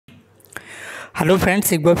Hello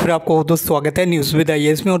friends, एक बार फिर आपको दोस्त स्वागत है न्यूज़ विद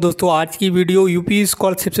आईएएस में। और दोस्तों आज की वीडियो यूपी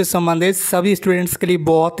स्कॉलरशिप से संबंधित सभी स्टूडेंट्स के लिए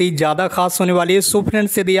बहुत ही ज़्यादा खास होने वाली है। सो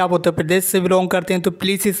फ्रेंड्स, यदि आप उत्तर प्रदेश से बिलोंग करते हैं तो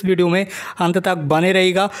प्लीज़ इस वीडियो में अंत तक बने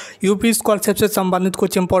रहिएगा। यूपी स्कॉलरशिप से संबंधित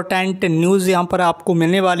कुछ इंपॉर्टेंट न्यूज़ यहाँ पर आपको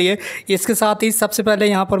मिलने वाली है। इसके साथ ही सबसे पहले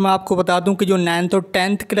यहाँ पर मैं आपको बता दूँ कि जो 9th और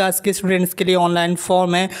 10th क्लास के स्टूडेंट्स के लिए ऑनलाइन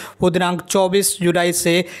फॉर्म है वो दिनांक 24 जुलाई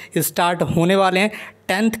से स्टार्ट होने वाले हैं।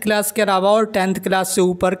 10th क्लास के अलावा और 10th क्लास से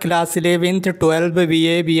ऊपर class 11th 12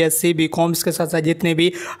 BA BSc BCom के साथ साथ जितने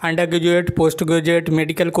भी under graduate post graduate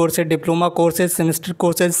medical courses diploma courses semester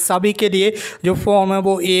courses सभी के लिए जो फॉर्म है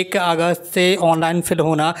वो 1 अगस्त से ऑनलाइन फिल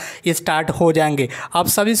होना स्टार्ट हो जाएंगे। अब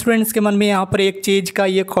सभी स्टूडेंट्स के मन में यहाँ पर एक चीज़ का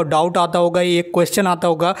ये डाउट आता होगा, एक क्वेश्चन आता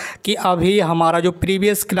होगा कि अभी हमारा जो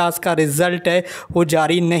प्रीवियस क्लास का रिजल्ट है वो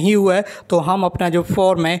जारी नहीं हुआ है, तो हम अपना जो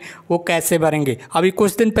फॉर्म है वो कैसे भरेंगे। अभी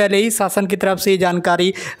कुछ दिन पहले ही शासन की तरफ से ये जानकारी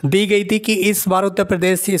दी गई थी कि इस बार उत्तर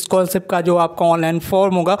प्रदेश स्कॉलरशिप का जो आपका ऑनलाइन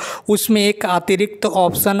फॉर्म होगा उसमें एक अतिरिक्त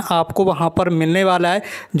ऑप्शन आपको वहां पर मिलने वाला है।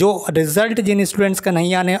 जो रिजल्ट जिन स्टूडेंट्स का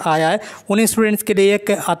नहीं आया है उन स्टूडेंट्स के लिए एक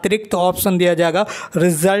अतिरिक्त ऑप्शन दिया जाएगा,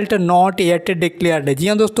 रिजल्ट नॉट येट डिक्लेयर्ड। जी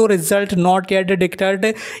हाँ दोस्तों, रिजल्ट नॉट येट डिक्लेयर्ड,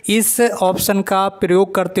 इस ऑप्शन का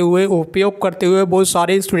उपयोग करते हुए बहुत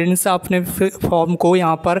सारे स्टूडेंट्स अपने फॉर्म को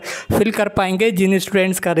यहाँ पर फिल कर पाएंगे। जिन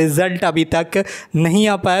स्टूडेंट्स का रिजल्ट अभी तक नहीं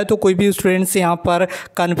आ पाया तो कोई भी स्टूडेंट्स यहाँ पर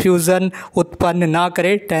कन्फ्यूज़न उत्पन्न ना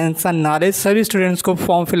करे, टेंशन ना ले, सभी स्टूडेंट्स को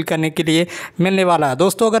फॉर्म फिल करने के लिए मिलने वाला है।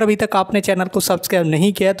 दोस्तों, अगर अभी तक आपने चैनल को सब्सक्राइब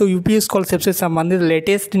नहीं किया तो यूपी स्कॉलरशिप से संबंधित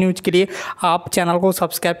लेटेस्ट न्यूज़ के लिए आप चैनल को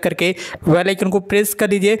सब्सक्राइब करके बेल आइकन को प्रेस कर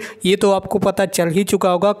लीजिए। ये तो आपको पता चल ही चुका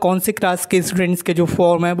होगा कौन सी क्लास के स्टूडेंट्स के जो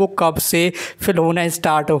फॉर्म है वो कब से फिल होना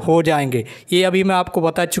स्टार्ट हो जाएंगे, ये अभी मैं आपको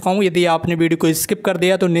बता चुका हूँ। यदि आपने वीडियो को स्किप कर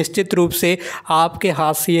दिया तो निश्चित रूप से आपके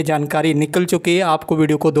हाथ से ये जानकारी निकल चुकी है, आपको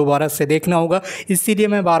वीडियो को दोबारा से देखना होगा। इसीलिए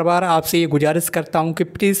मैं बार बार आपसे ये गुजारिश करता हूं कि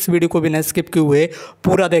प्लीज़ वीडियो को बिना स्किप किए हुए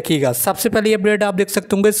पूरा देखिएगा। सबसे पहले ये अपडेट आप देख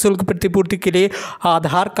सकते होंगे, शुल्क प्रतिपूर्ति के लिए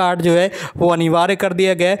आधार कार्ड जो है वो अनिवार्य कर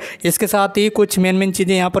दिया गया है। इसके साथ ही कुछ मेन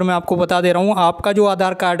चीज़ें यहाँ पर मैं आपको बता दे रहा हूँ। आपका जो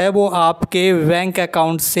आधार कार्ड है वो आपके बैंक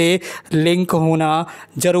अकाउंट से लिंक होना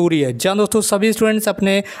ज़रूरी है। जहाँ दोस्तों सभी स्टूडेंट्स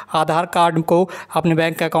अपने आधार कार्ड को अपने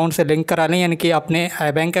बैंक अकाउंट से लिंक करा लें, यानी कि अपने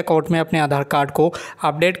बैंक अकाउंट में अपने आधार कार्ड को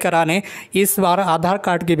अपडेट करा लें। इस बार आधार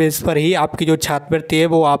कार्ड के बेस पर ही आपकी जो छात्रवृत्ति है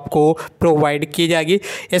वो आपको प्रोवाइड की जाएगी।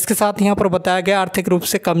 इसके साथ यहाँ पर बताया गया आर्थिक रूप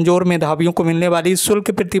से कमजोर मेधावियों को मिलने वाली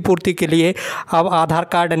शुल्क प्रतिपूर्ति के लिए अब आधार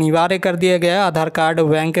कार्ड अनिवार्य कर दिया गया है। आधार कार्ड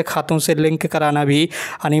बैंक खातों से लिंक कराना भी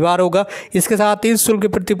अनिवार्य होगा। इसके साथ ही शुल्क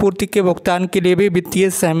प्रतिपूर्ति के भुगतान के लिए भी वित्तीय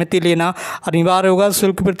सहमति लेना अनिवार्य होगा।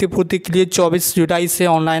 शुल्क प्रतिपूर्ति के लिए 24 जुलाई से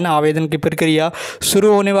ऑनलाइन आवेदन की प्रक्रिया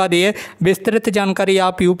शुरू होने वाली है। विस्तृत जानकारी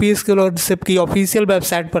आप यूपी स्कॉलरशिप की ऑफिशियल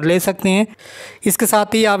वेबसाइट पर ले सकते हैं। इसके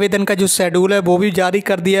साथ ही आवेदन का जो शेड्यूल है वो भी जारी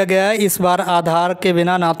कर दिया गया है। इस बार आधार के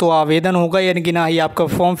बिना ना तो आवेदन होगा, यानी कि ना ही आपका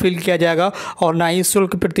फॉर्म फिल किया जाएगा और ना ही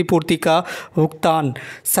शुल्क प्रतिपूर्ति का भुगतान।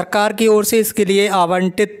 सरकार की ओर से इसके लिए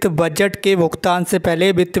आवंटित बजट के भुगतान से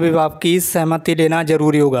पहले वित्त विभाग की सहमति लेना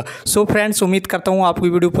जरूरी होगा। सो फ्रेंड्स, उम्मीद करता हूँ आपको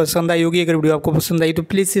वीडियो पसंद आई होगी। अगर वीडियो आपको पसंद आई तो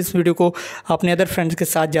प्लीज़ इस वीडियो को अपने अदर फ्रेंड्स के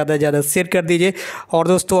साथ ज़्यादा से ज़्यादा शेयर कर दीजिए। और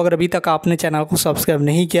दोस्तों, अगर अभी तक आपने चैनल को सब्सक्राइब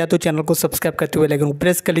नहीं किया तो चैनल को सब्सक्राइब करते हुए बेल आइकन को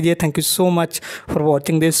प्रेस कर लीजिए। Thank you so much for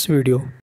watching this video.